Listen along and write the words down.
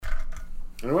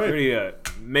Anyway. Ready to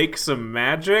make some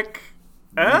magic?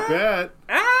 You bet.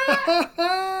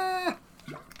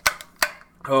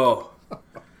 Oh.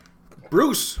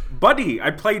 Bruce, buddy,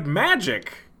 I played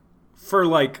Magic for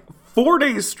like 4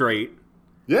 days straight.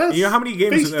 Yes. You know how many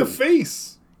games... Face to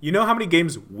face. You know how many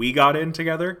games we got in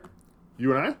together?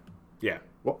 You and I? Yeah.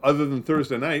 Well, other than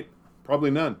Thursday night,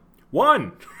 probably none.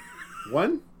 One.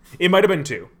 One? It might have been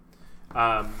two.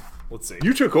 Let's see.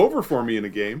 You took over for me in a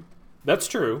game. That's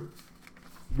true.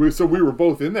 So we were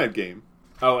both in that game.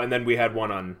 Oh, and then we had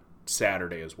one on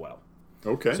Saturday as well.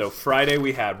 Okay. So Friday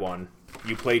we had one.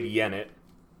 You played Yennet.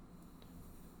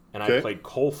 And I played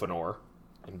Kolfanor.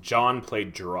 And John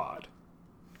played Gerard.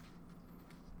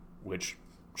 Which,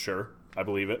 sure, I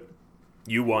believe it.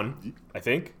 You won, I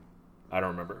think. I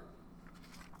don't remember.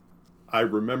 I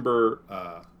remember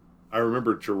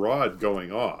Gerard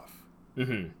going off.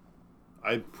 Mm-hmm.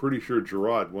 I'm pretty sure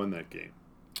Gerard won that game.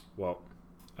 Well,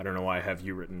 I don't know why I have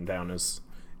you written down as...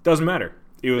 Doesn't matter.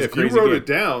 It was if a crazy you wrote game. it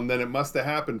down, then it must have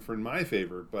happened for in my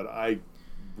favor. But I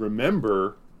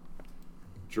remember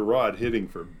Gerard hitting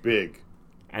for big.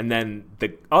 And then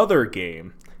the other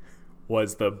game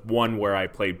was the one where I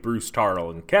played Bruce Tarl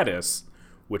and Kedis,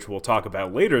 which we'll talk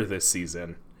about later this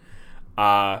season.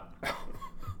 And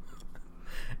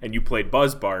you played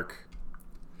Buzzbark.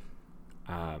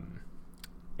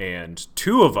 And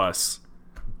two of us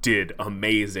did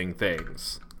amazing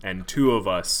things. And two of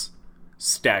us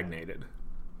stagnated.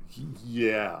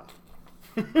 Yeah.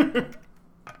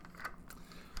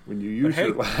 When you use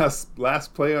your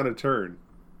last play on a turn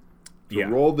to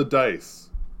roll the dice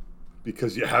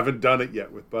because you haven't done it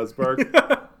yet with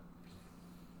Buzzbark.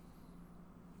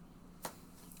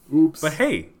 Oops. But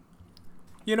hey,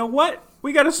 you know what?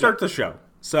 We got to start the show.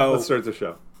 So let's start the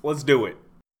show. Let's do it.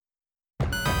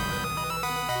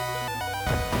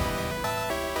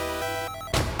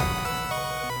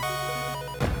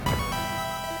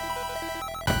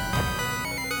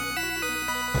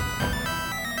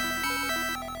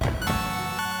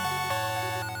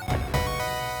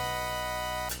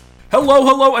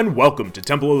 Hello, and welcome to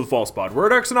Temple of the False Pod, where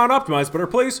decks are not optimized, but our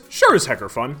plays sure as heck are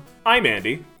fun. I'm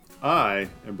Andy. I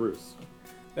am Bruce.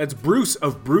 That's Bruce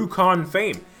of BrewCon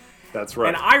fame. That's right.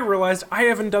 And I realized I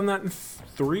haven't done that in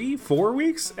 3-4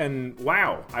 weeks, and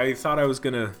wow, I thought I was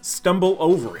going to stumble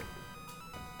over it.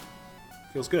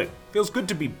 Feels good. Feels good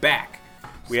to be back.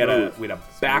 We had a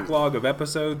backlog of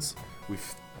episodes.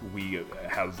 We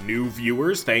have new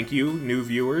viewers. Thank you, new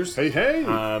viewers. Hey.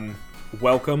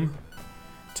 Welcome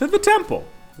to the temple.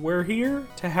 We're here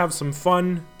to have some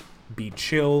fun, be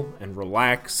chill, and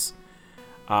relax.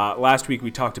 Last week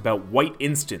we talked about White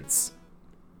Instance.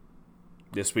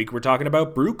 This week we're talking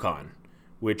about BrewCon,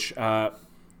 which,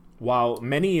 while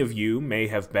many of you may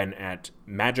have been at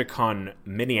MagicCon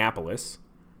Minneapolis,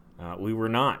 we were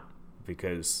not,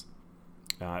 because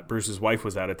Bruce's wife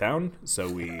was out of town, so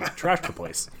we trashed the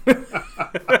place.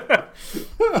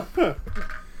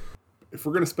 If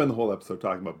we're going to spend the whole episode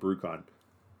talking about BrewCon,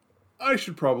 I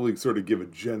should probably sort of give a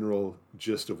general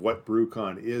gist of what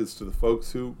BrewCon is to the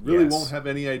folks who really won't have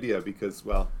any idea because,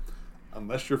 well,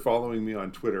 unless you're following me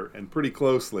on Twitter and pretty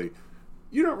closely,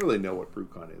 you don't really know what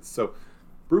BrewCon is. So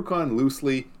BrewCon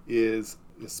loosely is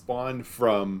spawned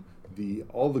from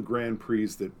all the Grand Prix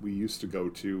that we used to go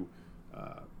to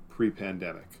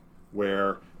pre-pandemic,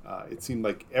 where it seemed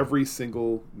like every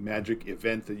single Magic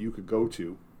event that you could go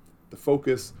to, the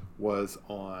focus was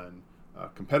on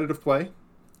competitive play.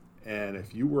 And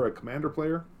if you were a Commander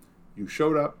player, you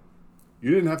showed up,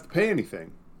 you didn't have to pay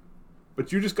anything,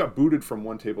 but you just got booted from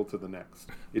one table to the next.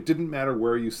 It didn't matter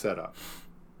where you set up.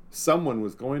 Someone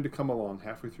was going to come along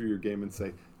halfway through your game and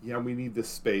say, yeah, we need this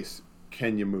space,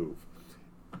 can you move?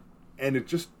 And it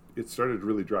started to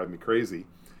really drive me crazy.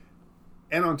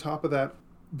 And on top of that,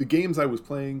 the games I was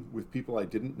playing with people I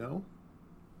didn't know,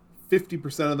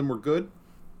 50% of them were good,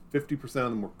 50% of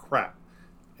them were crap.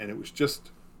 And it was just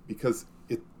because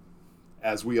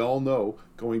as we all know,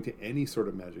 going to any sort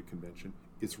of Magic convention,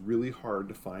 it's really hard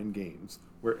to find games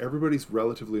where everybody's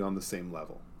relatively on the same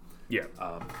level. Yeah.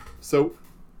 So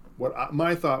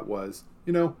my thought was,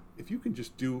 if you can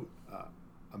just do a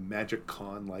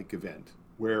MagicCon-like event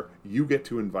where you get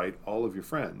to invite all of your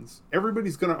friends,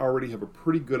 everybody's going to already have a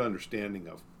pretty good understanding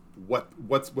of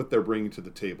what they're bringing to the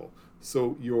table.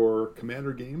 So your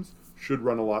Commander games should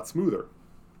run a lot smoother.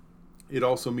 It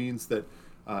also means that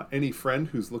any friend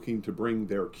who's looking to bring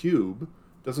their cube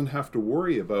doesn't have to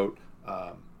worry about,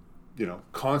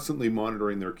 constantly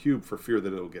monitoring their cube for fear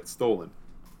that it'll get stolen,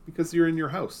 because you're in your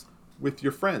house with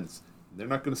your friends. They're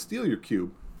not going to steal your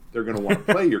cube. They're going to want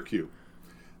to play your cube.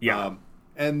 Yeah.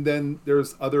 And then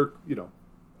there's other,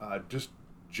 just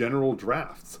general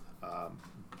drafts.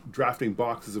 drafting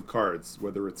boxes of cards,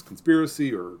 whether it's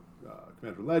Conspiracy or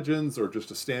Commander Legends or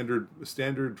just a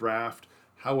standard draft.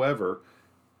 However,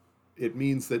 it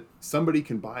means that somebody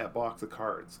can buy a box of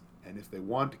cards, and if they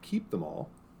want to keep them all,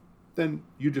 then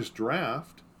you just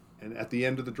draft, and at the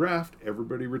end of the draft,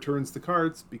 everybody returns the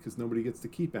cards because nobody gets to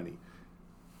keep any.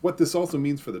 What this also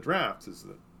means for the drafts is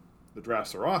that the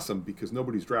drafts are awesome because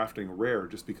nobody's drafting a rare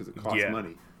just because it costs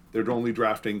money. They're only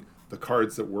drafting the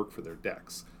cards that work for their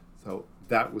decks. So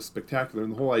that was spectacular,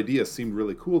 and the whole idea seemed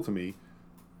really cool to me.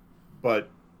 But,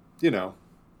 when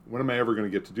am I ever going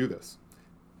to get to do this?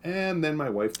 And then my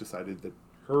wife decided that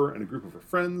her and a group of her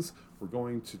friends were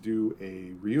going to do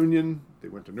a reunion. They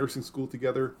went to nursing school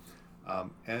together,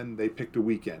 and they picked a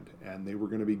weekend. And they were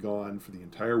going to be gone for the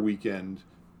entire weekend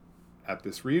at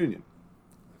this reunion.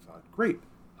 I thought, great,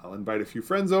 I'll invite a few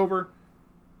friends over.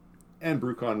 And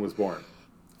BrewCon was born.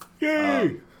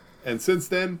 Yay! And since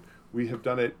then, we have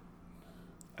done it.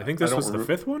 I think this was the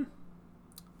fifth one?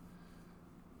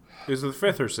 It was the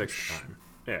fifth or sixth time.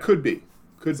 Yeah. Could be.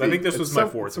 I think this was my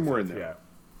fourth. Somewhere in there.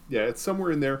 Yeah, it's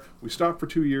somewhere in there. We stopped for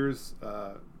 2 years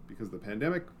because of the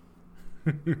pandemic.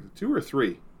 2 or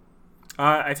 3?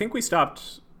 I think we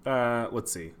stopped,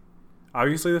 let's see.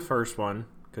 Obviously the first one,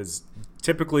 because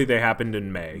typically they happened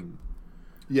in May.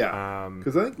 Yeah,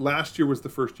 because I think last year was the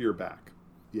first year back.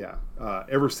 Yeah,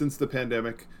 ever since the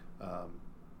pandemic, ever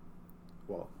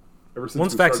since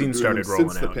once vaccines started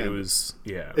rolling out, it was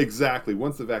exactly.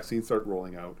 Once the vaccines started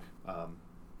rolling out,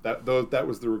 that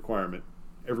was the requirement.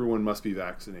 Everyone must be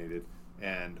vaccinated,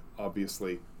 and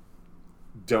obviously,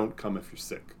 don't come if you're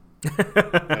sick.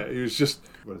 It was just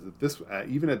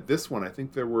even at this one, I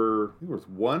think there was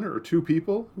 1 or 2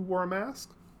 people who wore a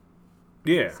mask.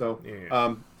 Yeah. So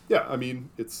I mean,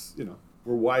 it's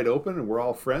we're wide open and we're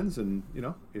all friends, and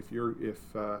if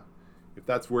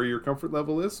that's where your comfort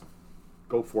level is,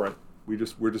 go for it. We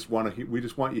just want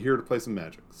you here to play some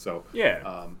Magic. So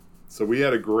so we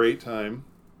had a great time,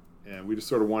 and we just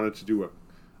sort of wanted to do a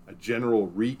general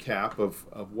recap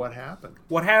of what happened.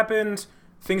 What happened?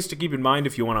 Things to keep in mind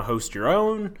if you want to host your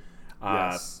own.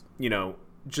 Yes.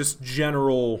 Just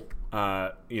general.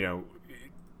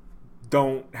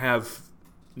 Don't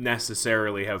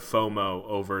necessarily have FOMO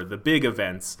over the big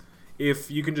events if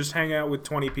you can just hang out with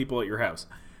 20 people at your house.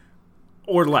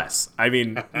 Or less. I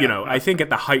mean, I think at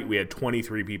the height we had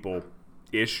 23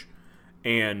 people-ish,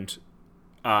 and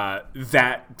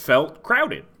that felt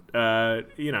crowded.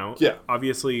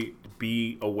 Obviously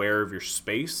be aware of your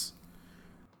space.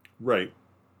 Right.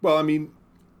 Well, I mean,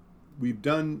 we've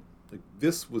done,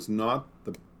 this was not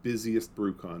the busiest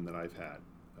BrewCon that I've had.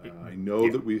 I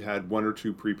know that we had 1 or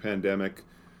 2 pre-pandemic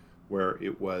where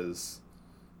it was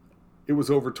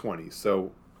over 20.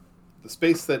 So the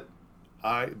space that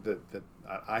I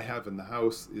have in the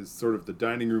house is sort of the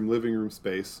dining room, living room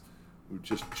space. We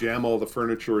just jam all the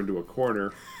furniture into a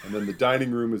corner, and then the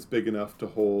dining room is big enough to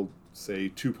hold, say,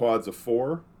 2 pods of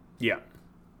 4. Yeah.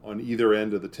 On either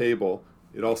end of the table.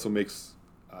 It also makes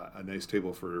a nice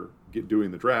table for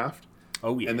doing the draft.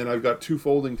 Oh, yeah. And then I've got 2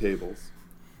 folding tables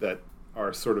that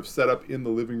are sort of set up in the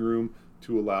living room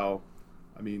to allow,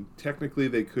 I mean, technically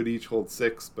they could each hold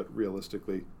 6, but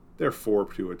realistically they're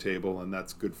 4 to a table, and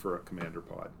that's good for a commander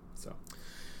pod. So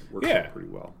it works out pretty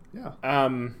well. Yeah.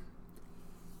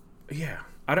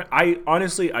 I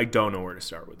honestly, I don't know where to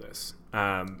start with this.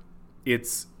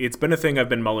 It's been a thing I've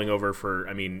been mulling over for,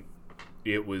 I mean,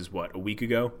 it was a week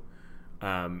ago.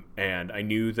 And I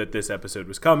knew that this episode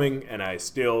was coming, and I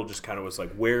still just kind of was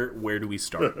like, where do we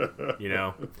start?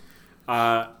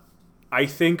 I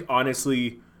think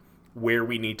honestly where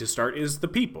we need to start is the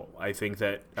people. I think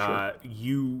that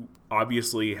you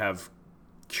obviously have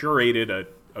curated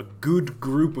a good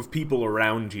group of people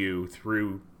around you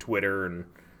through Twitter and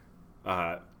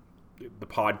the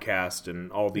podcast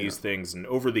and all these things, and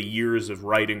over the years of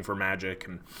writing for Magic.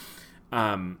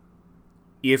 And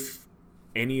if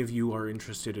any of you are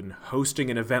interested in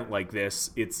hosting an event like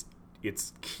this, it's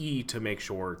key to make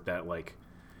sure that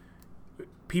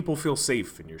people feel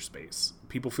safe in your space.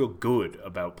 People feel good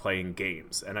about playing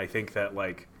games. And I think that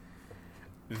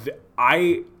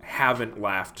I haven't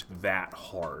laughed that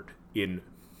hard in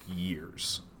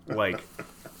years.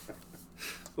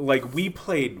 We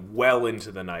played well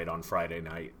into the night on Friday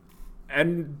night,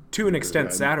 and to an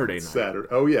extent Saturday night.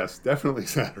 Oh yes, definitely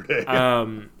Saturday.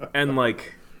 And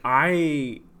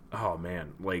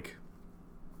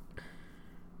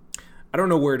I don't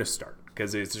know where to start,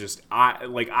 because it's just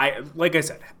like I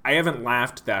said, I haven't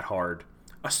laughed that hard,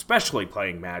 especially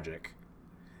playing Magic,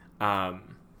 in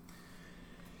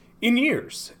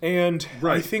years. And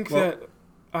I think that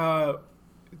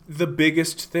the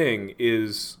biggest thing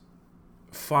is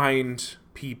find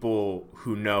people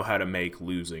who know how to make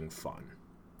losing fun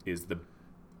is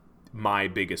my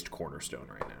biggest cornerstone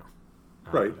right now.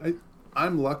 Right.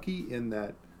 I'm lucky in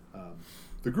that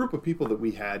the group of people that we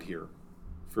had here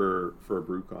for a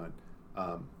BrewCon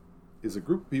is a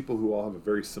group of people who all have a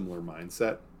very similar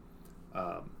mindset.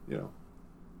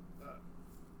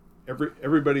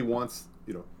 Everybody wants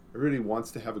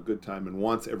to have a good time and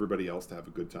wants everybody else to have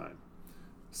a good time.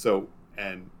 So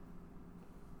and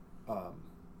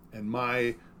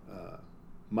my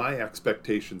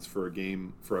expectations for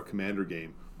a Commander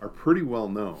game are pretty well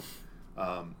known.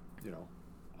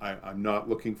 I'm not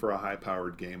looking for a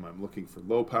high-powered game. I'm looking for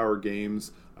low-powered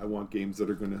games. I want games that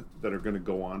are gonna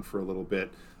go on for a little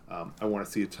bit. I want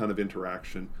to see a ton of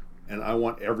interaction, and I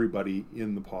want everybody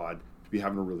in the pod to be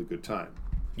having a really good time.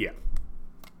 Yeah.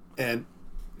 And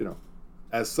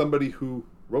as somebody who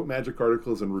wrote Magic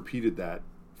articles and repeated that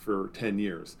for 10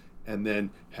 years, and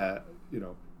then and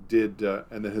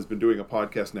then has been doing a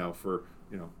podcast now for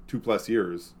 2+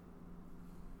 years,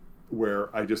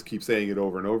 where I just keep saying it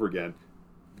over and over again.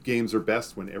 Games are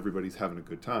best when everybody's having a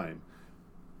good time.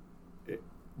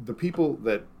 The people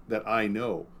that I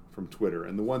know from Twitter,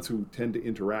 and the ones who tend to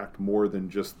interact more than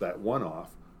just that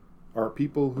one-off, are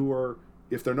people who are,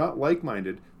 if they're not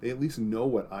like-minded, they at least know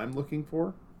what I'm looking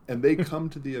for, and they come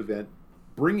to the event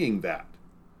bringing that.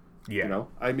 Yeah.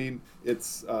 I mean,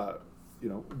 it's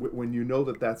when you know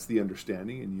that that's the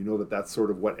understanding, and you know that that's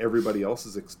sort of what everybody else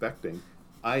is expecting.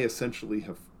 I essentially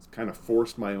have kind of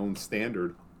forced my own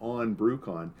standard on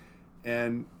BrewCon,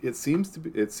 and it seems to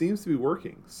be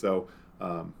working. So,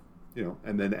 and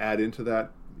then add into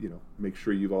that, make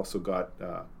sure you've also got,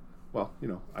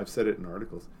 I've said it in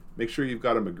articles, make sure you've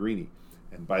got a Magrini.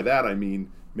 And by that I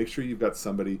mean, make sure you've got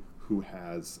somebody who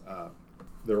has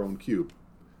their own cube,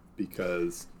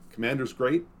 because Commander's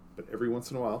great, but every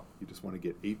once in a while, you just want to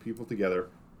get 8 people together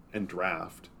and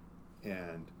draft,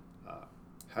 and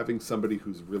having somebody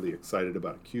who's really excited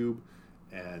about a cube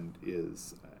and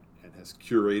has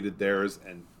curated theirs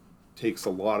and puts a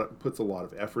lot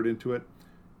of effort into it.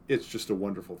 It's just a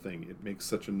wonderful thing. It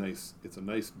makes it's a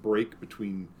nice break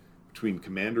between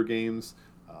Commander games,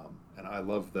 and I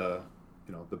love the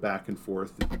back and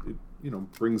forth.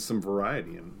 It brings some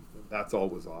variety, and that's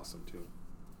always awesome too.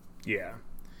 Yeah,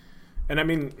 and I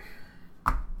mean,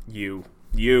 you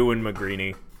and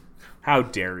Magrini, how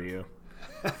dare you?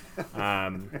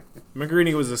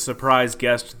 Magrini was a surprise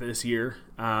guest this year.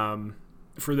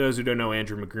 For those who don't know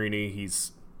Andrew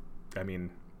Magrini,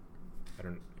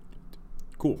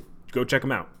 cool. Go check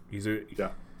him out. He's a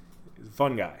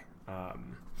fun guy.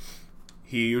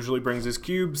 He usually brings his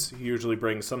cubes. He usually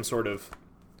brings some sort of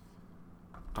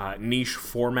niche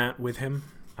format with him.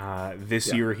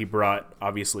 This year he brought,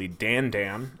 obviously, Dan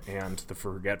and the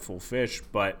Forgetful Fish,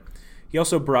 but he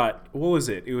also brought, what was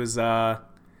it? It was...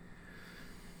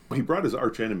 he brought his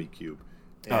archenemy cube.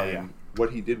 And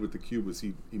what he did with the cube was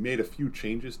he made a few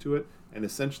changes to it, and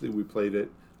essentially we played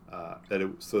it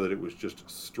so that it was just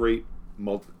straight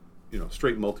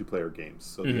multiplayer games.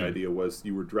 So the idea was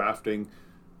you were drafting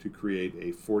to create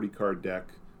a 40-card deck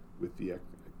with the...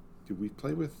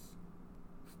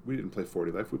 We didn't play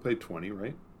 40 life. We played 20,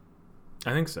 right?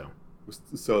 I think so.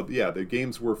 So, the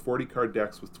games were 40-card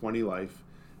decks with 20 life,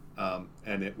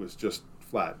 and it was just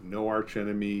flat. No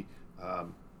archenemy,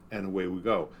 and away we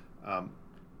go.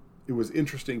 It was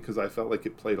interesting because I felt like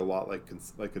it played a lot like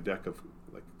a deck of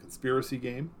like a conspiracy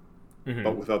game,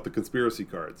 but without the conspiracy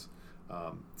cards.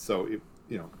 So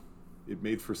it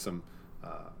made for some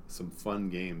fun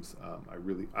games.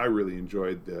 I really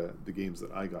enjoyed the games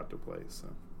that I got to play. So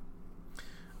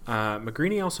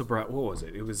Magrini also brought, what was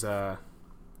it? It was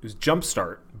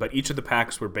Jumpstart, but each of the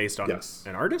packs were based on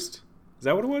an artist. Is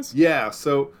that what it was? Yeah.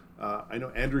 So I know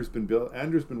Andrew's been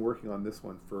working on this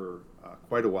one for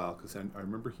quite a while, because I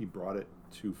remember he brought it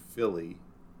to Philly.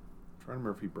 I'm trying to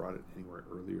remember if he brought it anywhere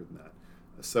earlier than that.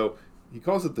 So he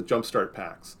calls it the Jumpstart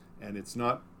packs, and it's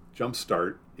not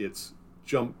Jumpstart, it's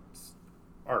Jump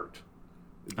Art,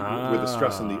 with a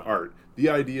stress on the art. The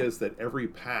idea is that every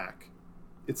pack,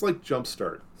 it's like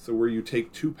Jumpstart, so where you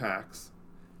take 2 packs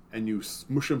and you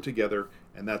smush them together,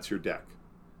 and that's your deck.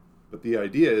 But the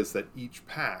idea is that each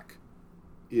pack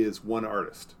is one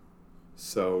artist.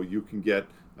 So you can get,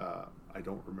 I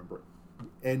don't remember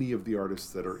any of the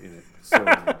artists that are in it.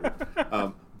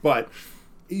 So but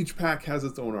each pack has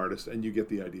its own artist, and you get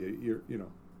the idea.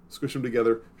 Squish them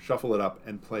together, shuffle it up,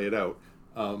 and play it out.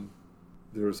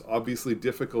 There's obviously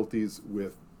difficulties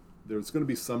with, there's going to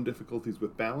be some difficulties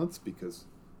with balance, because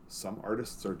some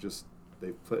artists are just,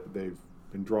 they've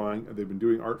been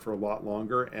doing art for a lot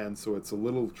longer, and so it's a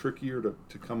little trickier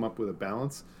to come up with a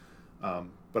balance.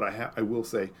 But I will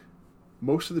say,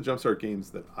 most of the Jumpstart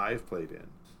games that I've played in,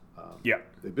 Yeah.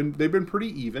 they've been pretty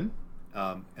even,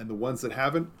 and the ones that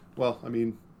haven't, well, I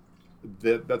mean,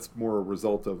 that's more a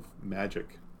result of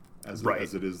Magic, as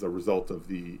it is a result of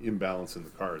the imbalance in the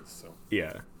cards. So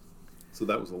Yeah. so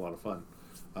that was a lot of fun.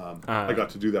 I got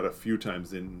to do that a few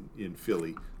times in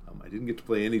Philly. I didn't get to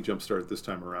play any Jumpstart this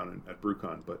time around at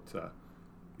BrewCon, but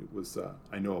it was.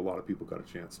 I know a lot of people got a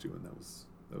chance to, and that was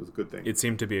a good thing. It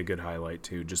seemed to be a good highlight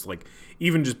too. Just like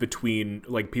even just between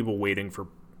like people waiting for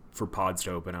pods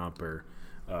to open up or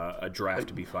a draft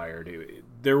to be fired,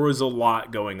 there was a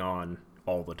lot going on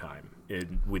all the time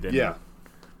within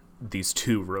these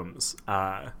two rooms.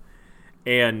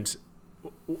 And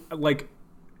like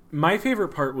my favorite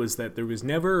part was that there was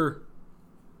never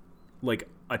like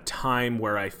a time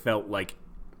where I felt like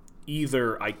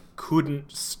either I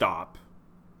couldn't stop,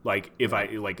 like if I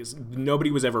like nobody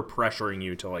was ever pressuring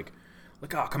you to like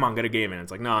oh come on, get a game in.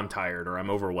 It's like no, I'm tired or I'm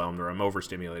overwhelmed or I'm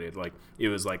overstimulated. Like it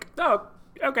was like oh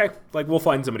okay, like we'll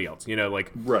find somebody else. You know,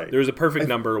 like there was a perfect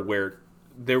number where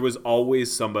there was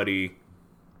always somebody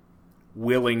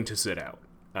willing to sit out.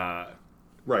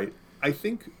 Right. I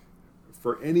think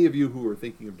for any of you who are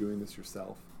thinking of doing this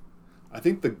yourself, I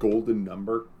think the golden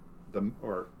number,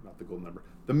 not the golden number,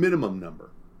 the minimum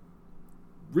number,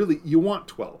 really, you want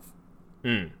 12.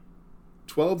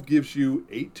 12 gives you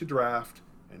 8 to draft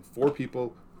and 4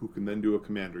 people who can then do a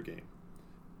commander game.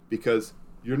 Because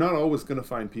you're not always going to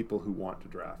find people who want to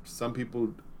draft. Some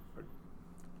people,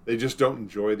 they just don't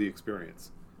enjoy the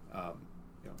experience. To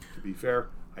be fair,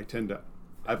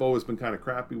 I've always been kind of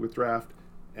crappy with draft,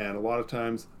 and a lot of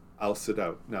times I'll sit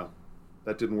out. Now,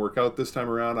 that didn't work out this time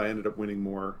around. I ended up winning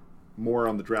more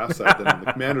on the draft side than on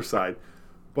the commander side.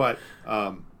 But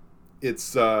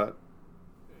it's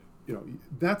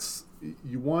that's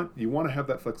you want to have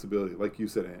that flexibility, like you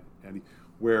said, Andy,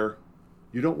 where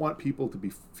you don't want people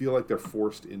to feel like they're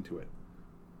forced into it.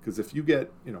 Because if you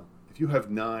get if you have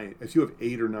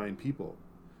 8 or 9 people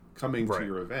coming to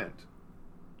your event,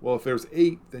 well, if there's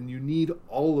 8, then you need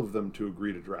all of them to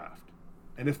agree to draft.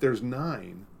 And if there's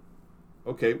 9,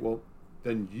 okay, well,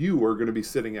 then you are going to be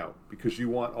sitting out because you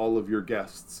want all of your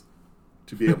guests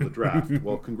to be able to draft.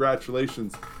 Well,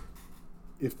 congratulations.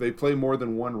 If they play more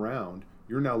than one round,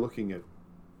 you're now looking at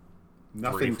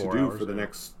nothing to do for the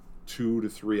next 2 to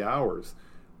 3 hours.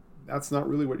 That's not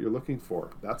really what you're looking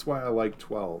for. That's why I like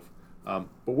 12. But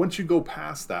once you go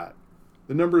past that,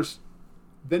 the numbers,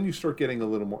 then you start getting a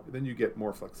little more. Then you get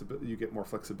more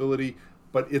flexibility.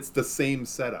 But it's the same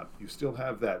setup. You still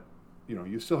have that.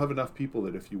 You still have enough people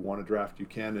that if you want to draft, you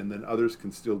can, and then others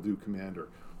can still do commander,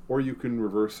 or you can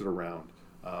reverse it around.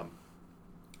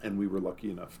 And we were lucky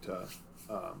enough to.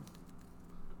 I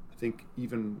think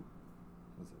even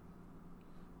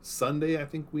Sunday, I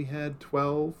think we had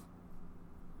 12.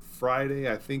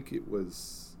 Friday, I think it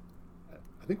was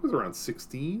around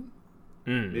 16,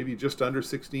 maybe just under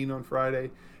 16 on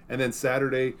Friday, and then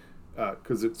Saturday,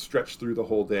 because it stretched through the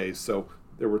whole day. So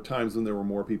there were times when there were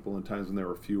more people and times when there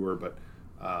were fewer, but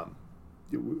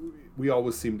we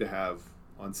always seemed to have.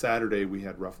 On Saturday, we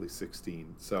had roughly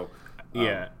 16. So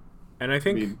and I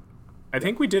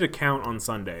think we did a count on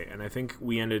Sunday, and I think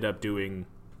we ended up doing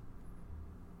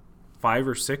 5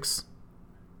 or 6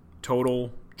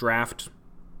 total draft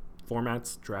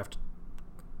formats.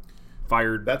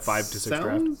 Fired that 5 to 6 draft.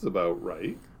 Sounds about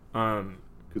right.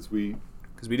 Because we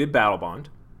did Battle Bond.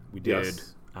 We did.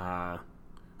 Yes.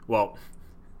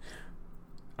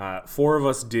 4 of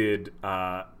us did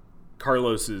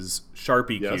Carlos's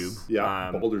Sharpie cube.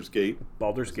 Yeah. Baldur's Gate.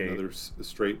 Another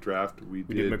straight draft. We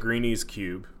did McGreeny's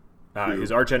cube.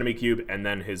 His archenemy cube, and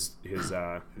then his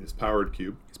powered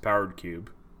cube.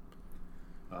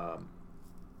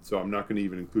 So I'm not going to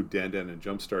even include Dan and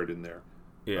Jumpstart in there.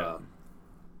 Yeah.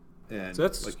 And so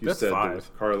that's, like you that's said,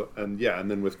 5. And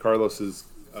then with Carlos's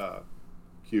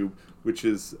cube, which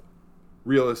is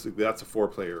realistically that's a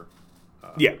 4-player.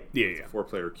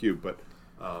 4-player cube, but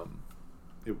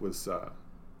it was.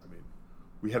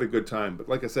 We had a good time. But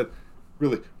like I said,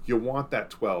 really, you want that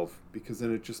 12 because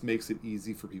then it just makes it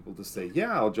easy for people to say,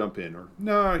 "Yeah, I'll jump in," or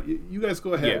 "No, you guys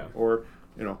go ahead." Yeah. Or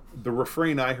the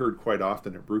refrain I heard quite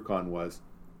often at BrewCon was,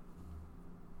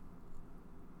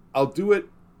 "I'll do it,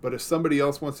 but if somebody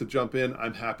else wants to jump in,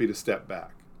 I'm happy to step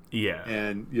back." Yeah.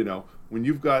 And when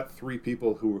you've got 3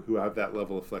 people who have that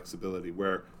level of flexibility,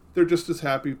 where they're just as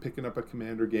happy picking up a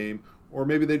commander game, or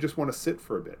maybe they just want to sit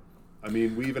for a bit. I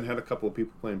mean, we even had a couple of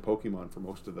people playing Pokemon for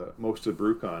most of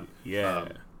BrewCon. Yeah.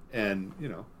 And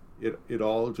it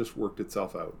all just worked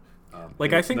itself out. I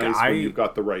think nice when you've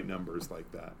got the right numbers like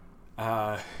that.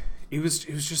 It was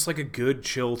just like a good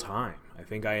chill time. I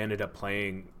think I ended up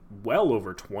playing well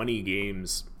over 20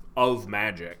 games of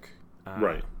Magic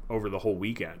Right. over the whole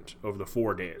weekend, over the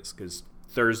 4 days. Because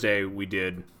Thursday we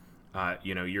did,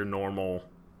 your normal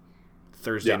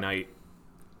Thursday night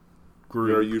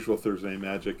group. Our usual Thursday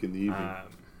Magic in the evening.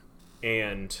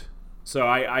 And so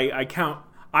I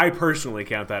personally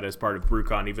count that as part of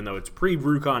BrewCon, even though it's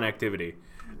pre-BrewCon activity.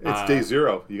 It's day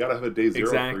zero. You got to have a day zero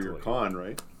exactly. for your con,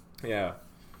 right? Yeah.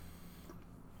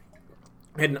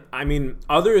 And, I mean,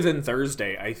 other than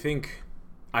Thursday, I think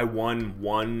I won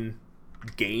one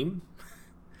game.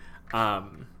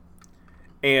 And,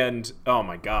 oh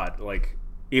my god, like,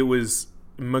 it was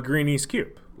Magrini's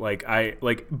Cube.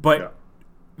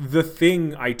 The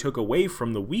thing I took away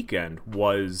from the weekend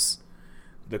was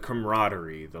the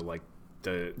camaraderie, the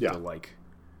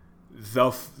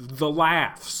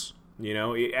laughs,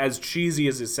 as cheesy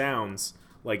as it sounds,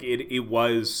 like it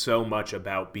was so much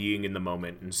about being in the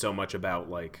moment and so much about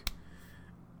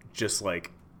just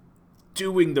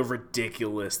doing the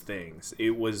ridiculous things.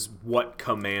 It was what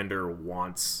Commander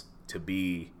wants to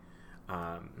be.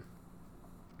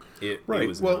 It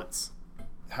was nuts.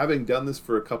 Having done this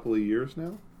for a couple of years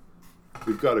now,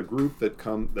 we've got a group that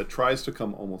tries to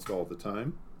come almost all the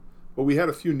time. But we had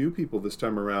a few new people this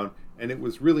time around, and it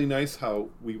was really nice how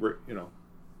we were,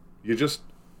 you just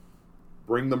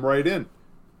bring them right in.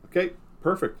 Okay,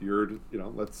 perfect.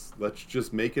 Let's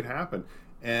just make it happen.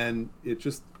 And it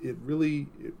really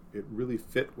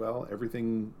fit well.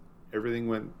 Everything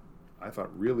went, I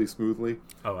thought, really smoothly.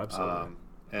 Oh, absolutely.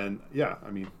 And yeah,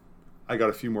 I mean, I got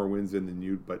a few more wins in than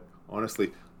you, but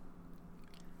honestly,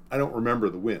 I don't remember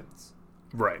the wins.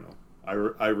 Right. I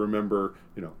remember,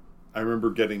 I remember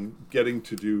getting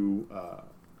to do,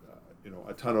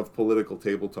 a ton of political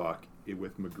table talk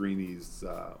with Magrini's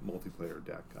multiplayer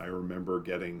deck. I remember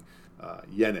getting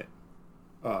Yenit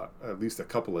at least a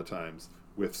couple of times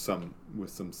with some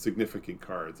significant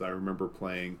cards. I remember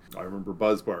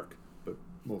Buzzbark, but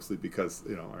mostly because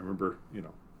I remember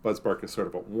Buzzbark is sort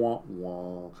of a wah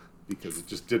wah because it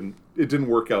didn't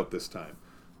work out this time.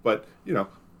 But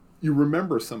you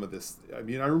remember some of this. I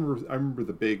mean, I remember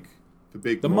the big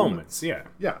moments. Yeah.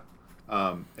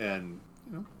 And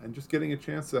and just getting a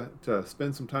chance to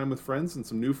spend some time with friends and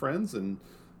some new friends, and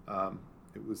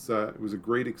it was a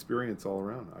great experience all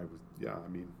around.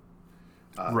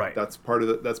 Right. That's part of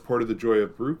the joy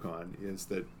of BrewCon is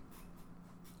that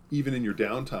even in your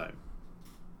downtime,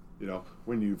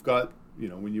 when you've got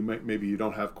when you maybe you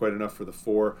don't have quite enough for the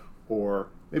 4, or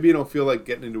maybe you don't feel like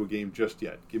getting into a game just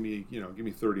yet. Give me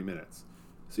 30 minutes.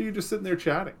 So you're just sitting there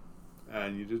chatting,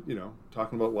 and you just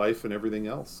talking about life and everything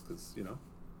else, because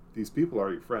these people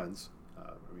are your friends.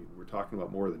 We're talking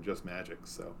about more than just Magic,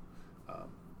 so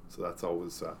that's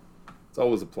always it's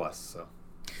always a plus. So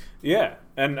yeah,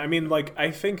 and I mean,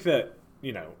 I think that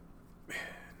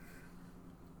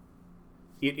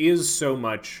it is so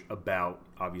much about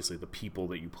obviously the people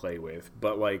that you play with,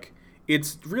 but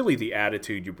it's really the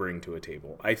attitude you bring to a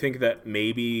table. I think that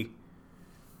maybe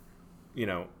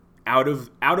out of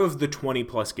the 20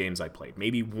 plus games I played,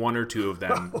 maybe 1 or 2 of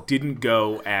them didn't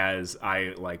go as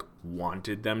I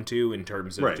wanted them to, in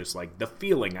terms of just the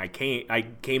feeling I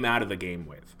came out of the game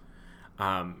with.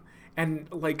 And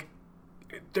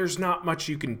there's not much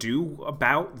you can do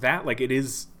about that. It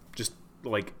is just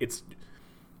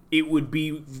it would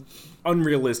be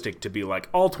unrealistic to be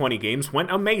all 20 games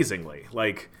went amazingly.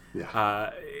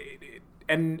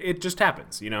 And it just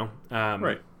happens,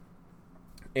 right.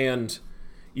 And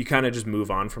you kind of just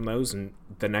move on from those, and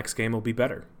the next game will be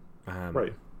better.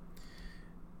 Right.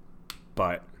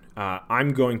 But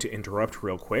I'm going to interrupt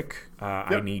real quick.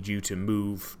 Yep. I need you to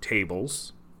move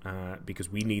tables because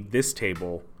we need this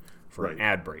table for an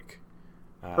ad break.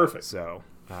 Perfect. So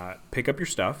pick up your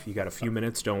stuff. You got a few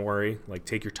minutes. Don't worry.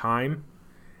 Take your time.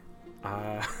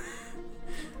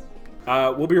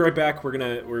 We'll be right back. We're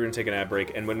gonna take an ad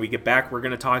break, and when we get back, we're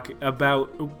gonna talk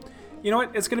about. You know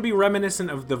what? It's going to be reminiscent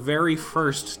of the very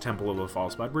first Temple of the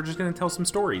False God. We're just going to tell some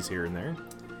stories here and there.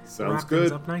 Sounds wrap good.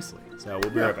 Things up nicely. So we'll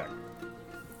be right back.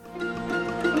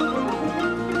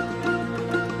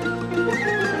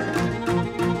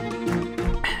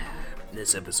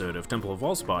 This episode of Temple of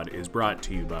Valspod is brought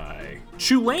to you by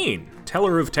Chulane,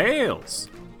 Teller of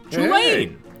Tales.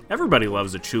 Chulane! Everybody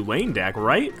loves a Chulane deck,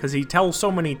 right? Because he tells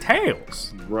so many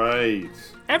tales. Right.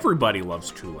 Everybody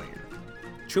loves Chulane.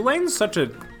 Chulane's such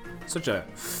a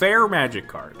fair Magic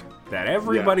card that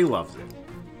everybody loves it.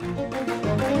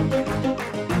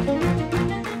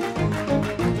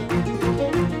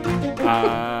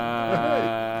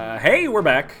 Hey, we're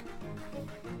back.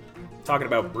 Talking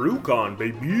about BrewCon,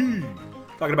 baby.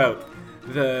 Talking about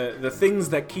the things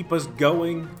that keep us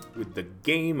going with the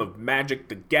game of Magic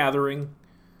the Gathering.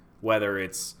 Whether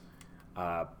it's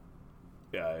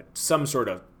some sort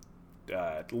of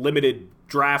limited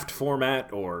draft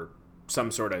format or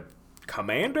some sort of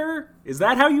commander? Is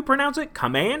that how you pronounce it?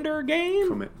 Commander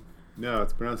game? No,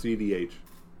 it's pronounced EDH.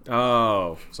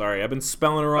 Oh, sorry. I've been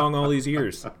spelling it wrong all these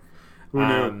years. Who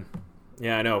knew?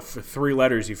 Yeah, I know. For 3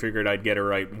 letters, you figured I'd get it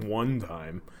right one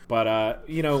time. But, I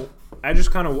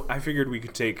figured we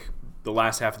could take the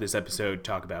last half of this episode,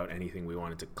 talk about anything we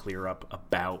wanted to clear up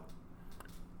about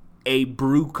a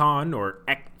BrewCon, or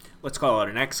let's call it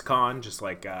an XCon, just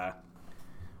like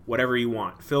whatever you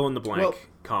want. Fill in the blank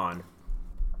con.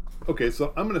 Okay,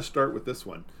 so I'm going to start with this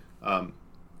one.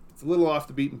 It's a little off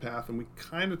the beaten path, and we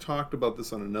kind of talked about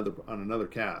this on another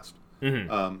cast.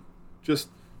 Mm-hmm. Just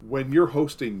when you're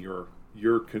hosting your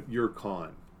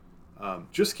con,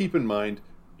 just keep in mind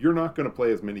you're not going to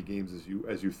play as many games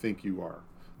as you think you are.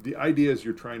 The idea is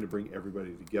you're trying to bring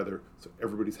everybody together so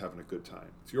everybody's having a good time.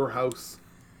 It's your house.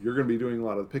 You're going to be doing a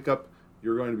lot of the pickup.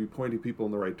 You're going to be pointing people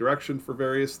in the right direction for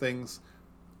various things.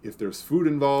 If there's food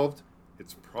involved,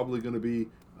 it's probably going to be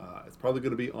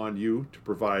on you to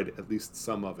provide at least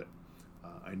some of it.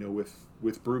 I know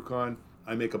with BrewCon,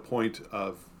 I make a point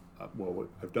of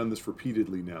I've done this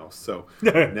repeatedly now, so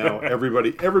now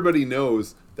everybody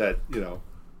knows that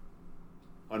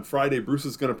on Friday Bruce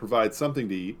is going to provide something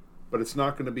to eat, but it's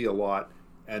not going to be a lot.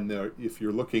 And if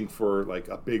you're looking for like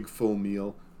a big full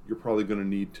meal, you're probably going to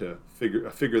need to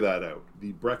figure that out.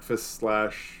 The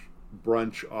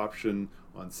breakfast/brunch option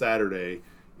on Saturday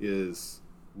is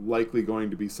likely going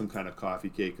to be some kind of coffee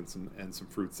cake and some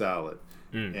fruit salad.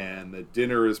 And the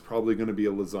dinner is probably going to be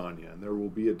a lasagna, and there will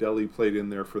be a deli plate in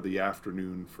there for the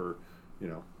afternoon for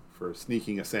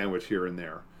sneaking a sandwich here and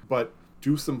there. But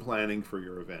do some planning for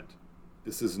your event.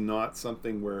 This is not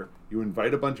something where you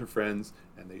invite a bunch of friends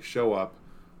and they show up.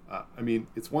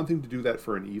 It's one thing to do that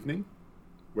for an evening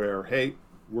where, hey,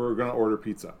 we're going to order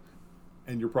pizza,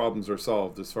 and your problems are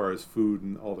solved as far as food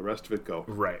and all the rest of it go.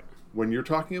 Right. When you're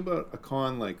talking about a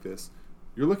con like this,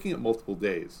 you're looking at multiple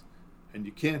days, and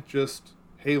you can't just,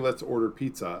 hey, let's order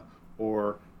pizza,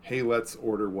 or hey, let's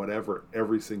order whatever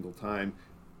every single time.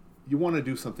 You want to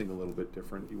do something a little bit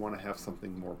different. You want to have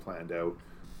something more planned out,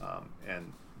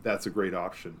 and that's a great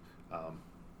option.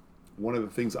 One of the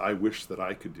things I wish that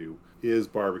I could do is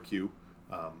barbecue.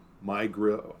 My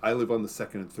grill, I live on the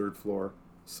 2nd and 3rd floor,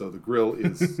 so the grill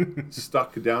is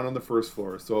stuck down on the 1st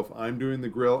floor. So if I'm doing the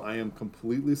grill, I am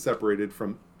completely separated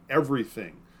from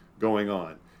everything going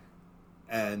on.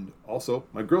 And also,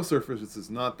 my grill surface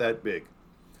is not that big.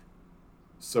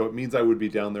 So it means I would be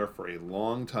down there for a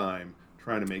long time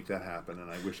trying to make that happen.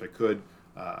 And I wish I could.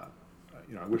 I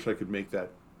wish I could make that,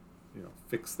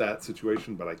 fix that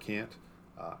situation, but I can't.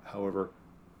 However,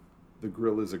 the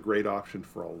grill is a great option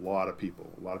for a lot of people.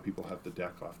 A lot of people have the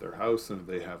deck off their house, and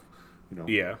they have,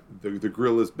 the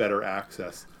grill is better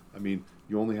access. I mean,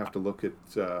 you only have to look at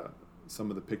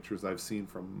some of the pictures I've seen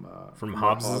from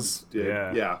Hobbs.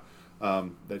 That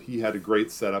he had a great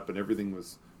setup, and everything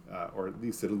was, or at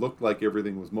least it looked like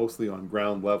everything was mostly on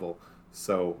ground level.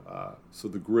 So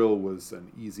the grill was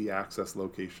an easy access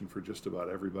location for just about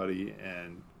everybody,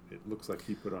 and it looks like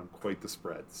he put on quite the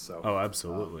spread. So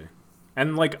absolutely.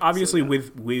 And like obviously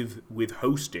with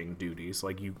hosting duties,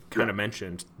 like you kind of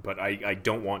mentioned, but I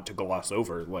don't want to gloss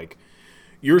over, like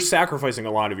you're sacrificing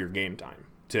a lot of your game time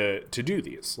to do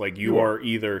these. Like you are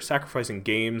either sacrificing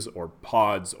games or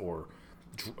pods or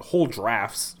whole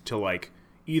drafts to like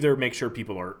either make sure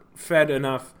people are fed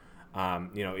enough.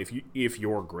 If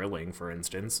you're grilling, for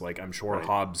instance, like I'm sure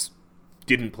Hobbs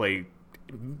didn't play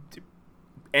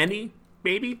any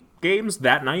games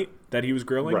that night that he was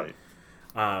grilling. Right.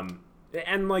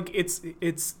 And like it's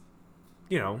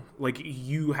like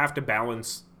you have to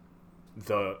balance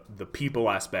the people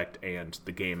aspect and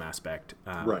the game aspect.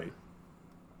 Right.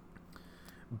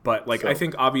 But like I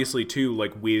think obviously too,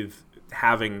 like with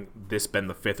having this been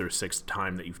the 5th or 6th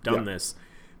time that you've done this,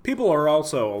 people are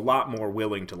also a lot more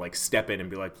willing to like step in and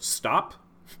be like, stop,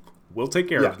 we'll take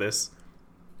care of this.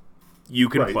 You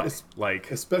can play.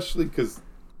 Especially because,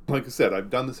 like I said, I've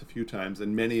done this a few times,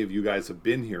 and many of you guys have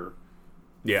been here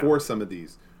for some of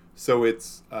these. So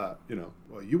it's,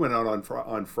 you went out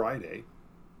on Friday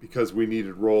because we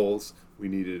needed rolls, we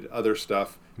needed other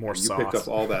stuff. More sauce. You picked up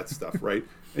all that stuff, right?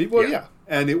 And,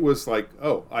 and it was like,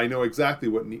 oh, I know exactly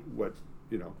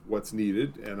what's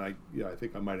needed, and I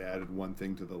think I might have added one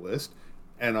thing to the list,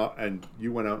 and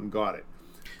you went out and got it.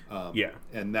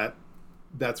 And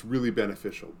that's really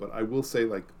beneficial. But I will say,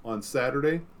 like on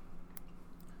Saturday,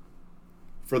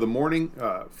 for the morning,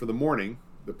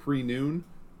 the pre-noon,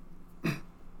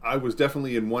 I was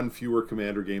definitely in one fewer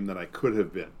Commander game than I could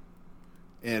have been.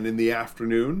 And in the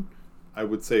afternoon, I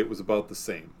would say it was about the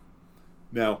same.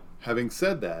 Now, Having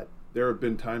said that, there have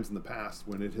been times in the past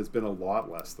when it has been a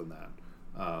lot less than that,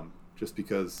 just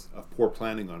because of poor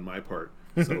planning on my part.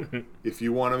 So if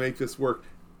you want to make this work,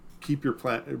 keep your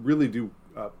plan. Really do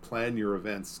plan your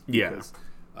events, because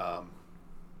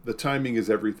the timing is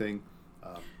everything.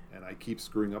 And I keep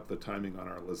screwing up the timing on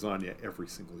our lasagna every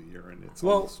single year, and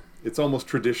it's almost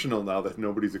traditional now that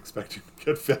nobody's expecting to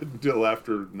get fed until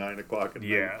after 9 o'clock at night.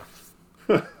 Yeah.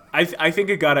 I think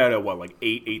it got out at like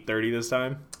 8:30 this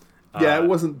time. Yeah,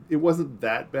 it wasn't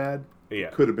that bad. Yeah.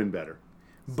 Could have been better.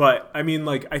 But I mean,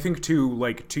 like, I think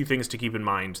two things to keep in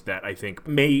mind that I think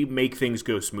may make things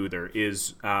go smoother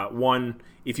is one,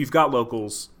 if you've got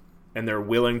locals and they're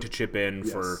willing to chip in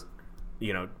for,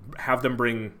 have them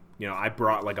bring. I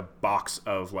brought like a box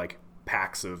of like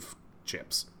packs of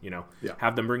chips,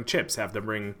 have them bring chips, have them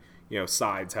bring,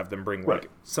 sides, have them bring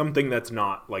like something that's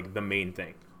not like the main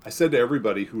thing. I said to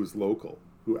everybody who was local,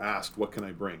 who asked, what can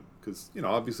I bring? Because,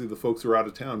 obviously the folks who are out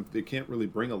of town, they can't really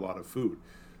bring a lot of food.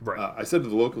 Right. I said to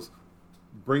the locals,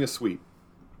 bring a sweet.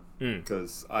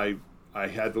 Because I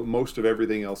had most of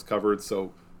everything else covered.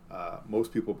 So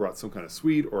most people brought some kind of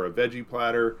sweet or a veggie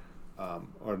platter.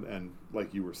 And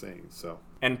like you were saying, so.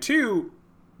 And two,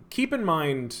 keep in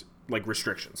mind like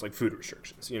restrictions, like food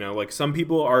restrictions. Like some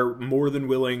people are more than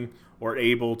willing or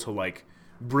able to like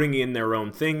bring in their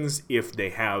own things if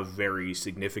they have very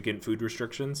significant food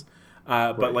restrictions.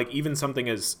 But like even something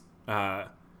as I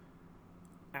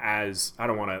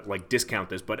don't want to like discount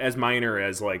this, but as minor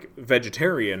as like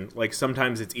vegetarian, like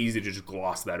sometimes it's easy to just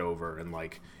gloss that over, and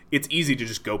like it's easy to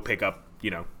just go pick up,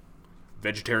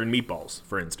 vegetarian meatballs,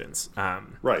 for instance.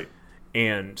 Right.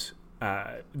 And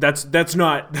that's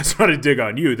not a dig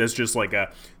on you. That's just like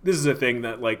this is a thing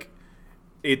that like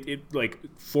it like,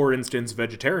 for instance,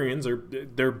 vegetarians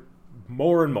they're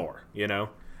more and more, Yeah,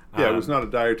 it was not a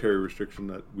dietary restriction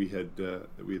that we had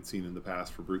seen in the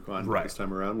past for BrewCon. Right. This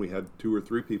time around, we had 2 or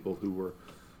 3 people who were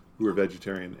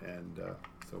vegetarian, and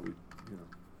so we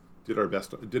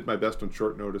did my best on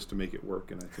short notice to make it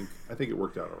work, and I think it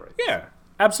worked out all right. Yeah,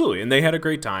 absolutely. And they had a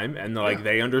great time, and like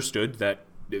they understood that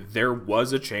there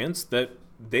was a chance that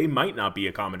they might not be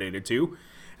accommodated to,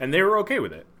 and they were okay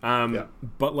with it.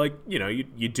 But like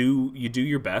you do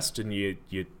your best, and you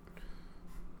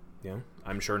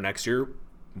I'm sure next year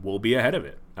we'll be ahead of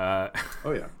it.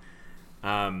 Oh yeah.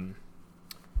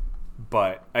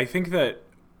 But I think that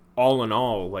all in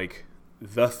all, like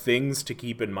the things to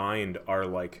keep in mind are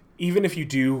like, even if you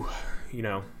do,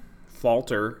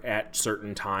 falter at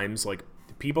certain times, like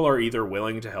people are either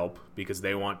willing to help because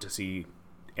they want to see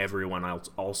everyone else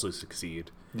also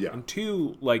succeed. Yeah. And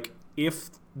two, like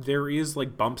if there is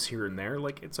like bumps here and there,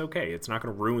 like it's okay. It's not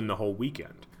going to ruin the whole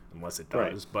weekend unless it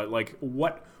does. Right. But like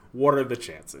what are the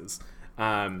chances?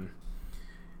 Yeah,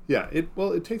 it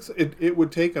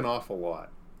would take an awful lot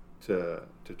to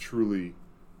truly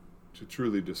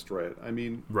destroy it. I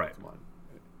mean, right. Come on.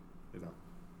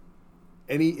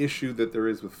 Any issue that there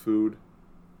is with food,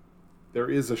 there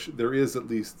is at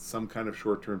least some kind of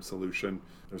short-term solution.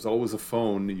 There's always a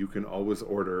phone. You can always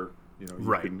order.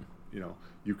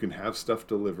 You can have stuff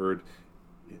delivered.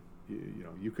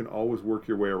 You can always work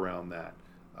your way around that.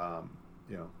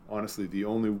 Honestly, the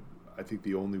only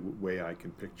way I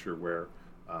can picture where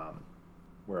a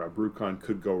BrewCon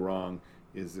could go wrong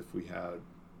is if we had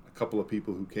a couple of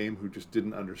people who came who just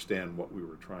didn't understand what we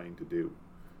were trying to do.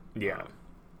 Yeah.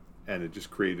 And it just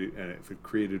created, and if it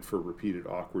created for repeated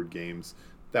awkward games,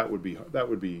 I think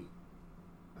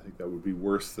that would be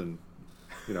worse than,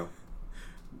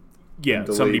 yeah,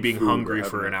 somebody being hungry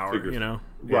for an hour,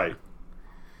 Right.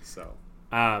 So.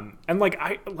 And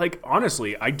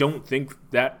honestly, I don't think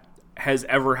that has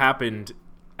ever happened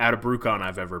at a BrewCon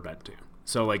I've ever been to.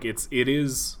 So like it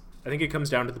is, I think it comes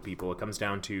down to the people. It comes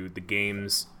down to the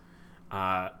games,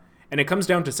 and it comes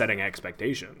down to setting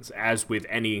expectations. As with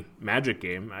any Magic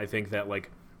game, I think that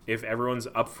like if everyone's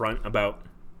upfront about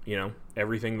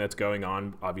everything that's going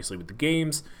on, obviously with the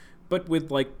games, but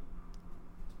with like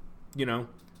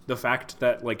the fact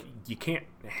that like you can't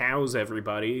house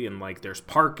everybody, and like there's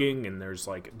parking, and there's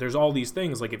all these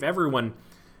things. Like if everyone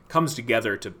comes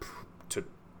together to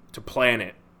plan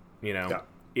it,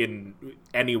 in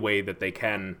any way that they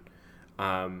can,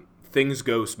 things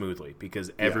go smoothly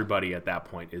because everybody at that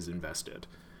point is invested.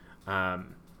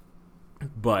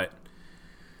 But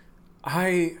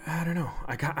I don't know.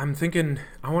 I'm thinking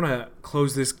I want to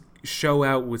close this show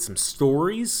out with some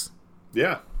stories.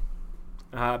 Yeah.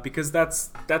 Because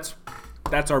that's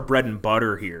our bread and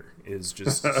butter here, is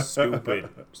just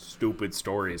stupid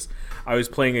stories. I was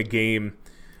playing a game.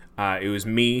 It was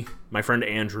me, my friend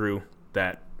Andrew,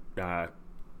 that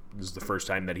this is the first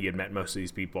time that he had met most of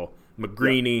these people,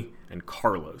 Magrini and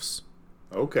Carlos.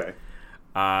 Okay.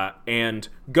 And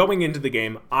going into the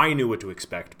game, I knew what to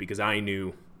expect because I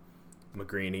knew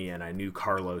Magrini and I knew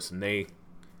Carlos, and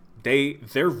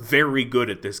they're very good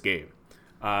at this game.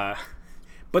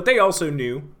 But they also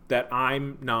knew that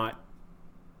I'm not,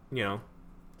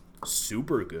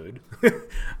 super good.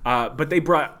 But they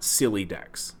brought silly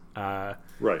decks.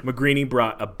 Right. Magrini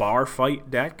brought a bar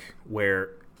fight deck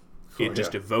where it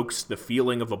just evokes the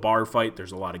feeling of a bar fight.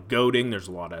 There's a lot of goading. There's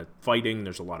a lot of fighting.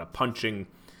 There's a lot of punching.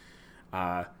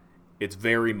 It's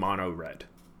very mono red.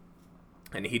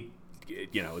 And he,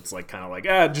 it's like kind of like,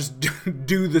 just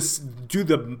do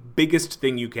the biggest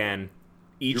thing you can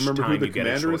each time you get a choice. Do you remember who the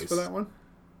commander is for that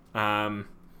one?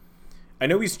 I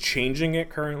know he's changing it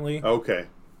currently. Okay.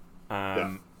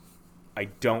 I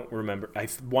don't remember. I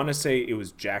want to say it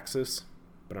was Jaxus,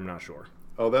 but I'm not sure.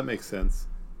 Oh, that makes sense.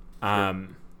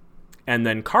 And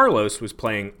then Carlos was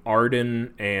playing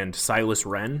Arden and Silas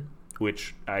Wren,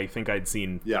 which I think I'd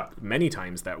seen many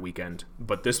times that weekend,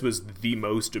 but this was the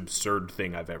most absurd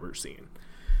thing I've ever seen.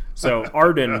 So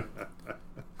Arden,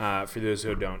 for those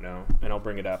who don't know, and I'll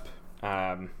bring it up,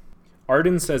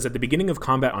 Arden says, at the beginning of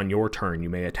combat on your turn, you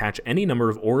may attach any number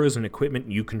of auras and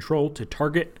equipment you control to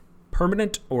target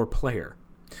permanent or player.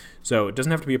 So it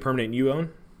doesn't have to be a permanent you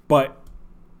own, but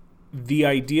the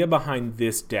idea behind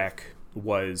this deck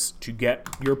was to get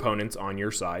your opponents on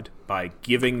your side by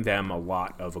giving them a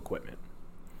lot of equipment.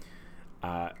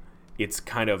 It's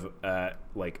kind of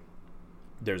like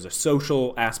there's a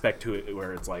social aspect to it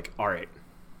where it's like, all right,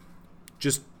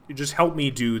 just help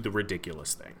me do the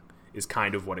ridiculous thing is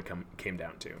kind of what it came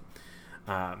down to.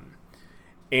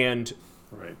 And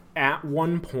at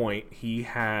one point he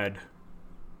had,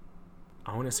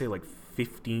 I want to say like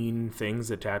 15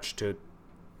 things attached to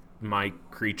my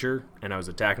creature, and I was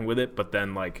attacking with it, but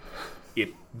then like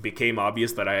it became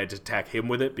obvious that I had to attack him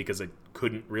with it because I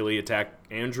couldn't really attack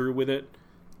Andrew with it,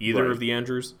 either of the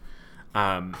Andrews.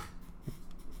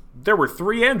 There were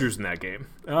 3 Andrews in that game.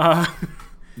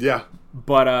 Yeah.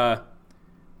 But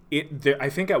I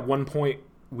think at one point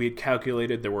we had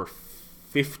calculated there were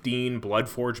 15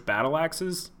 Bloodforged battle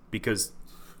axes because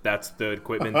that's the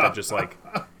equipment that just like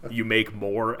you make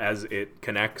more as it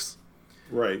connects.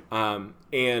 Right.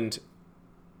 And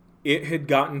it had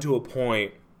gotten to a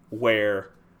point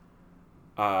where,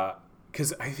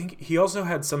 because I think he also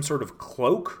had some sort of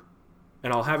cloak,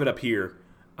 and I'll have it up here,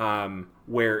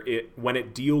 where when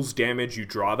it deals damage, you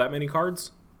draw that many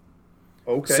cards.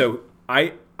 Okay. So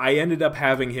I ended up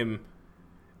having him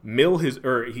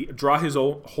draw his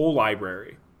whole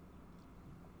library.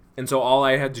 And so all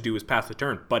I had to do was pass the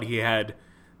turn, but he had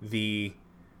the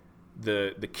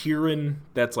Kieran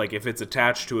that's like if it's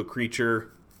attached to a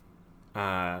creature,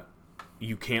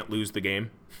 you can't lose the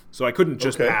game. So I couldn't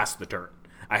just pass the turn.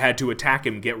 I had to attack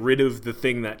him, get rid of the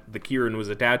thing that the Kieran was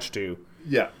attached to.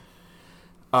 Yeah.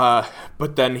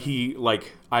 But then he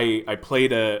I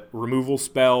played a removal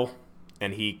spell,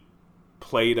 and he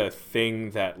played a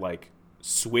thing that like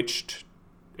switched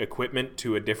equipment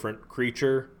to a different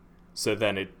creature. So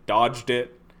then it dodged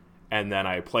it. And then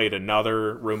I played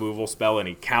another removal spell, and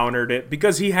he countered it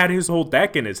because he had his whole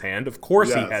deck in his hand. Of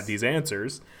course, he had these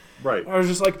answers. Right. I was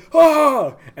just like,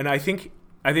 ah! And I think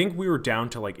we were down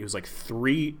to like it was like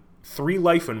three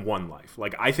life and 1 life.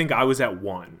 Like I think I was at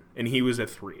 1, and he was at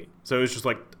 3. So it was just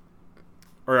like,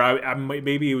 or I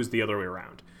maybe it was the other way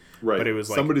around. Right. But it was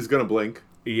like somebody's gonna blink.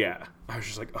 Yeah. I was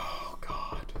just like, oh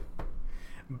god.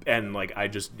 And like I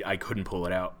couldn't pull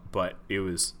it out, but it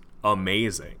was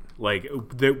amazing. Like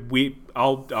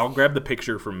I'll grab the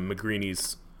picture from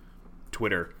Magrini's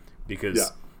Twitter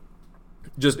because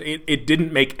just it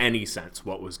didn't make any sense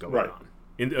what was going on,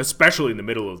 especially in the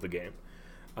middle of the game.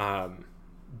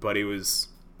 But it was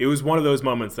one of those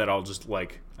moments that I'll just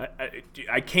like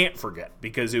I can't forget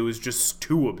because it was just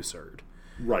too absurd.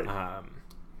 Right.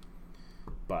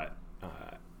 But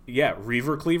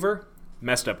Reaver Cleaver,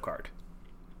 messed up card.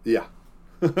 Yeah.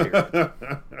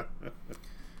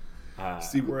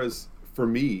 See, whereas for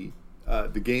me,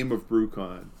 the game of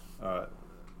BrewCon,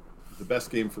 the best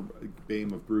game of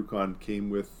BrewCon came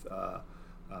with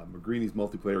Magrini's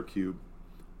multiplayer cube.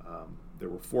 There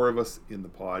were 4 of us in the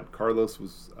pod. Carlos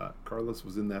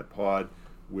was in that pod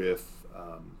with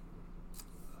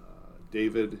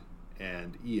David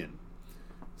and Ian.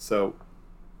 So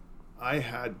I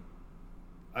had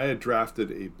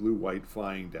drafted a blue-white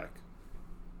flying deck.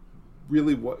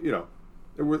 Really,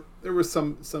 there were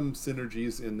some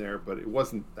synergies in there, but it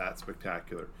wasn't that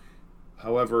spectacular.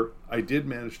 However, I did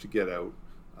manage to get out.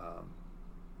 I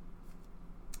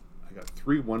got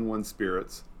 3 1/1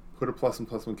 spirits, put a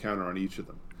 +1/+1 counter on each of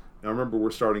them. Now remember,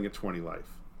 we're starting at 20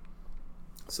 life.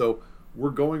 So we're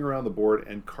going around the board,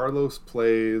 and Carlos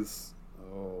plays,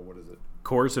 what is it?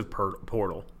 Coercive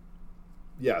Portal.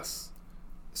 Yes.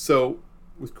 So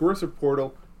with Coercive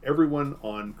Portal, everyone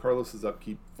on Carlos's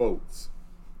upkeep votes.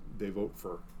 They vote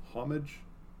for homage,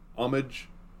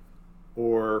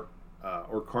 or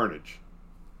carnage.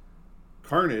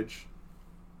 Carnage,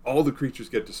 all the creatures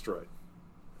get destroyed.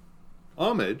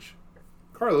 Homage,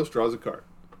 Carlos draws a card.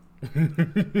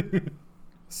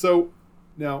 So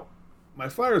now my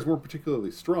flyers weren't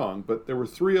particularly strong, but there were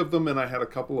 3 of them and I had a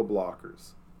couple of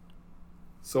blockers.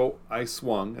 So I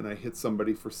swung and I hit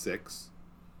somebody for 6.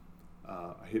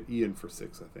 I hit Ian for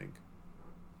 6, I think.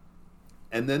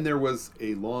 And then there was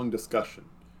a long discussion,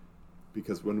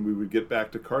 because when we would get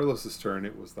back to Carlos's turn,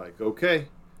 it was like, okay,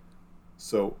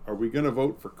 so are we going to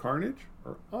vote for Carnage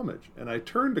or Homage? And I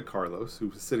turned to Carlos, who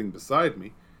was sitting beside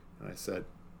me, and I said,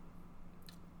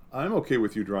 I'm okay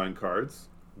with you drawing cards.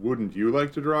 Wouldn't you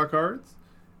like to draw cards?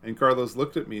 And Carlos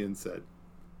looked at me and said,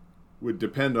 would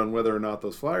depend on whether or not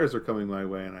those flyers are coming my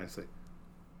way. And I say,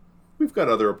 we've got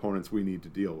other opponents we need to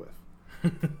deal with.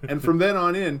 And from then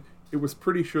on in, it was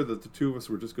pretty sure that the 2 of us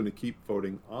were just going to keep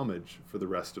voting Homage for the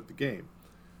rest of the game.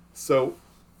 So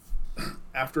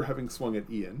after having swung at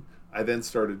Ian, I then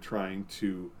started trying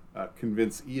to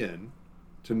convince Ian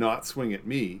to not swing at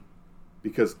me,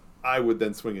 because I would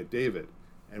then swing at David,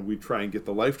 and we'd try and get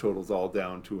the life totals all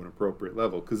down to an appropriate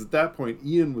level, because at that point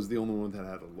Ian was the only one that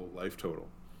had a low life total.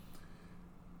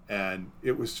 And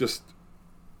it was just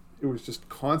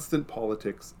constant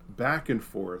politics back and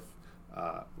forth.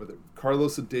 Whether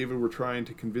Carlos and David were trying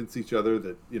to convince each other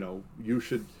that, you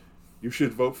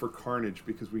should vote for Carnage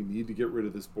because we need to get rid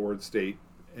of this board state.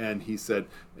 And he said,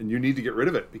 and you need to get rid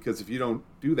of it, because if you don't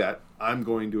do that, I'm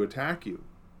going to attack you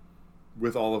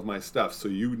with all of my stuff. So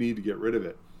you need to get rid of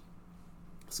it.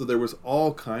 So there was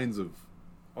all kinds of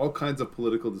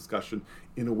political discussion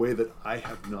in a way that I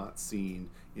have not seen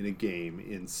in a game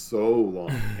in so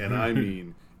long. And I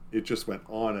mean, it just went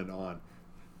on and on.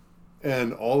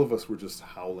 And all of us were just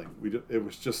howling.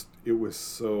 It was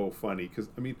so funny, because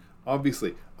I mean,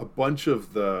 obviously, a bunch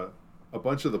of the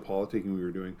politicking we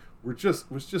were doing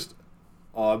was just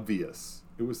obvious.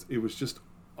 It was just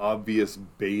obvious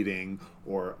baiting,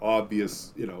 or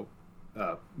obvious,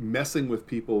 messing with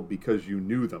people because you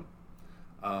knew them,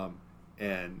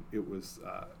 and it was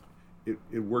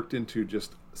it worked into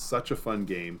just such a fun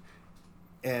game.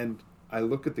 And I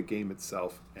look at the game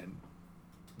itself, and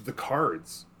the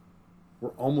cards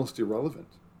were almost irrelevant.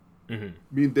 Mm-hmm.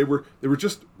 I mean, they were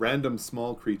just random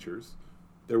small creatures.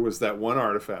 There was that one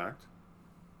artifact,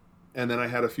 and then I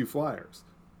had a few flyers.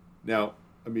 Now,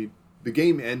 I mean, the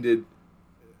game ended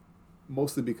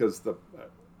mostly because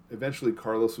eventually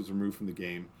Carlos was removed from the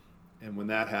game, and when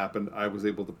that happened, I was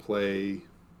able to play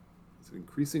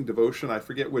Increasing Devotion. I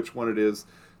forget which one it is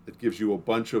that gives you a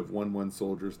bunch of 1/1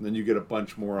 soldiers, and then you get a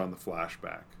bunch more on the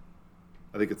flashback.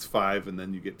 I think it's 5, and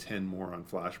then you get 10 more on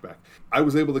flashback. I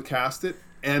was able to cast it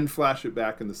and flash it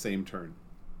back in the same turn.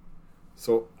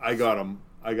 So I got a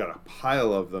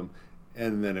pile of them,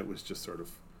 and then it was just sort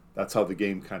of, that's how the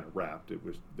game kind of wrapped. It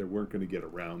was, they weren't going to get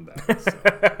around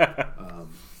that.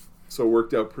 So it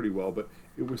worked out pretty well, but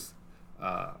it was,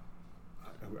 I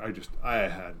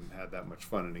hadn't had that much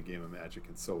fun in a game of Magic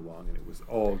in so long, and it was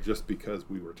all just because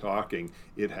we were talking.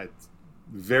 It had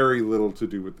very little to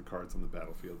do with the cards on the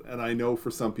battlefield. And I know for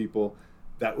some people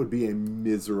that would be a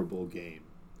miserable game.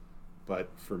 But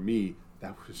for me,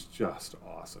 that was just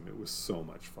awesome. It was so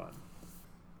much fun.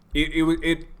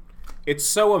 It's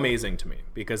so amazing to me,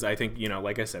 because I think,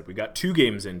 like I said, we got 2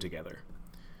 games in together,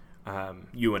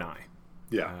 you and I.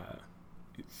 Yeah.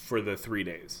 For the 3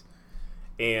 days.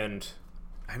 And,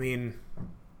 I mean,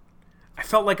 I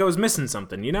felt like I was missing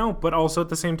something, But also at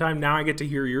the same time, now I get to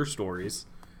hear your stories.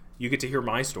 You get to hear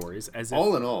my stories. As if...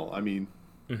 All in all, I mean,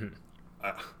 mm-hmm.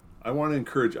 I want to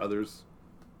encourage others.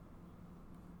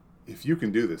 If you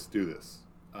can do this, do this.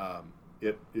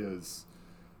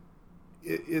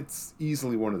 It's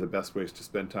easily one of the best ways to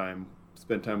spend time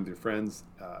with your friends,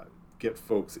 get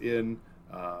folks in.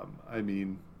 I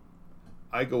mean,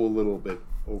 I go a little bit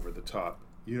over the top.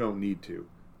 You don't need to.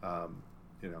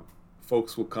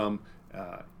 Folks will come.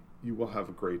 You will have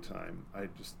a great time.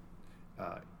 It's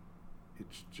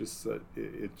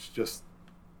just.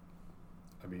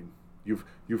 I mean,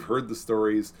 you've heard the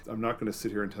stories. I'm not going to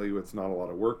sit here and tell you it's not a lot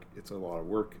of work. It's a lot of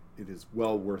work. It is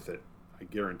well worth it. I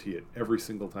guarantee it. Every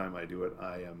single time I do it,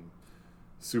 I am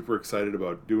super excited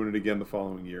about doing it again the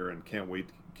following year, and can't wait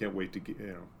to get,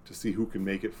 to see who can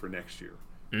make it for next year.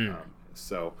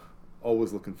 So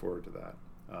always looking forward to that.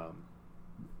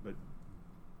 But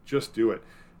just do it.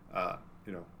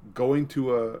 going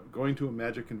to a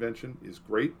Magic convention is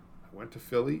great. I went to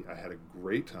Philly. I had a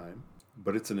great time,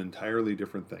 but it's an entirely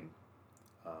different thing.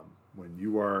 When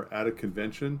you are at a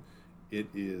convention, it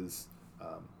is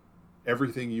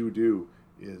everything you do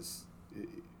is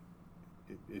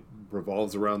it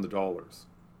revolves around the dollars.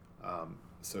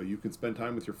 So you can spend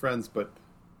time with your friends, but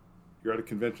you're at a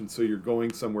convention, so you're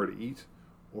going somewhere to eat,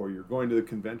 or you're going to the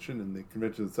convention and the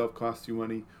convention itself costs you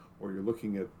money, or you're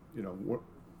looking at,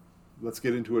 let's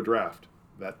get into a draft.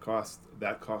 That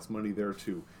costs money there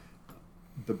too.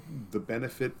 The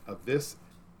benefit of this,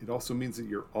 it also means that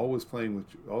you're always playing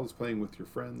with your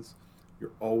friends.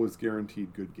 You're always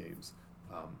guaranteed good games,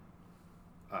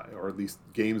 or at least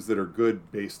games that are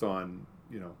good based on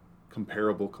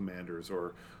comparable commanders,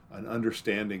 or an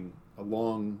understanding, a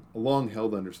long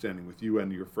held understanding with you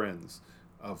and your friends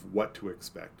of what to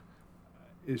expect.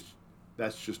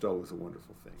 That's just always a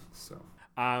wonderful thing. So.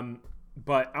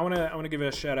 But I want to give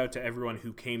a shout out to everyone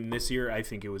who came this year. I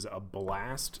think it was a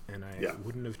blast, and I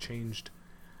wouldn't have changed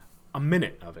a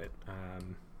minute of it.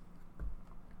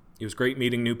 It was great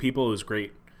meeting new people. It was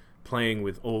great playing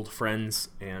with old friends,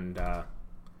 and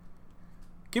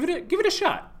give it a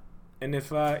shot. And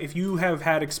if you have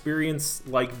had experience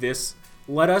like this,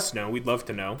 let us know. We'd love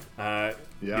to know.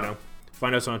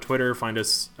 Find us on Twitter. Find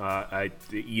us the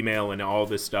email, and all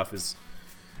this stuff is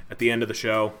at the end of the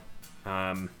show.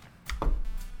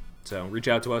 So reach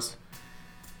out to us.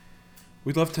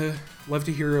 We'd love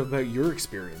to hear about your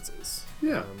experiences.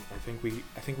 Yeah. I think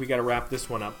we got to wrap this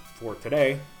one up for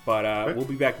today, but we'll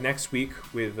be back next week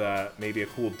with maybe a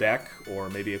cool deck, or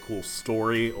maybe a cool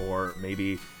story, or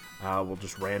maybe we'll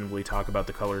just randomly talk about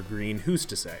the color green. Who's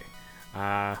to say?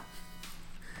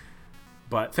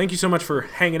 But thank you so much for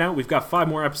hanging out. We've got 5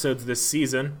 more episodes this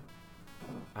season.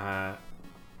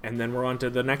 And then we're on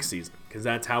to the next season, because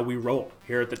that's how we roll.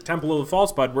 Here at the Temple of the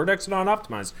False Bud, we're next on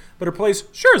Optimized, but a place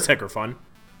sure as heck are fun.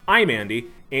 I'm Andy,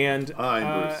 and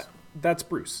I'm Bruce. That's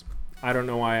Bruce. I don't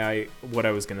know what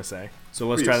I was going to say. So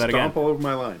let's try that again. Stomp all over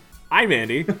my line. I'm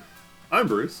Andy. I'm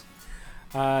Bruce.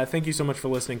 Thank you so much for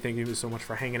listening. Thank you so much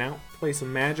for hanging out. Play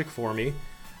some Magic for me.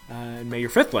 And may your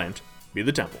 5th land be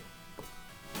the Temple.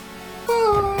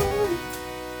 Bye.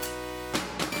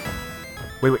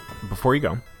 Wait. Before you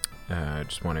go, I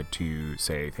just wanted to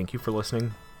say thank you for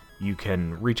listening. You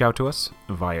can reach out to us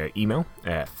via email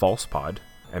at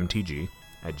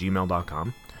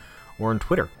falsepodmtg@gmail.com, or on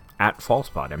Twitter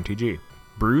 @falsepodmtg.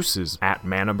 Bruce is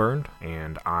 @manaburned,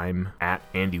 and I'm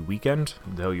 @AndyWeekend,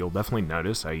 though you'll definitely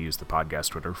notice I use the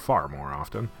podcast Twitter far more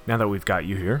often. Now that we've got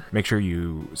you here, make sure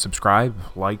you subscribe,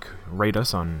 rate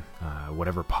us on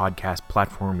whatever podcast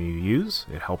platform you use.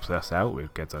 It helps us out.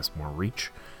 It gets us more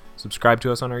reach. Subscribe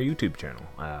to us on our YouTube channel.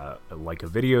 Like a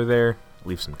video there.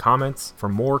 Leave some comments for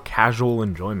more casual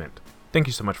enjoyment. Thank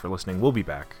you so much for listening. We'll be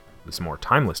back with some more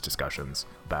timeless discussions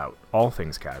about all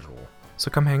things casual.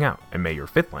 So come hang out, and may your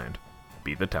 5th land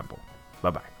be the Temple.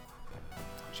 Bye-bye.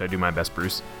 Should I do my best,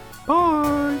 Bruce?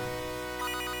 Bye!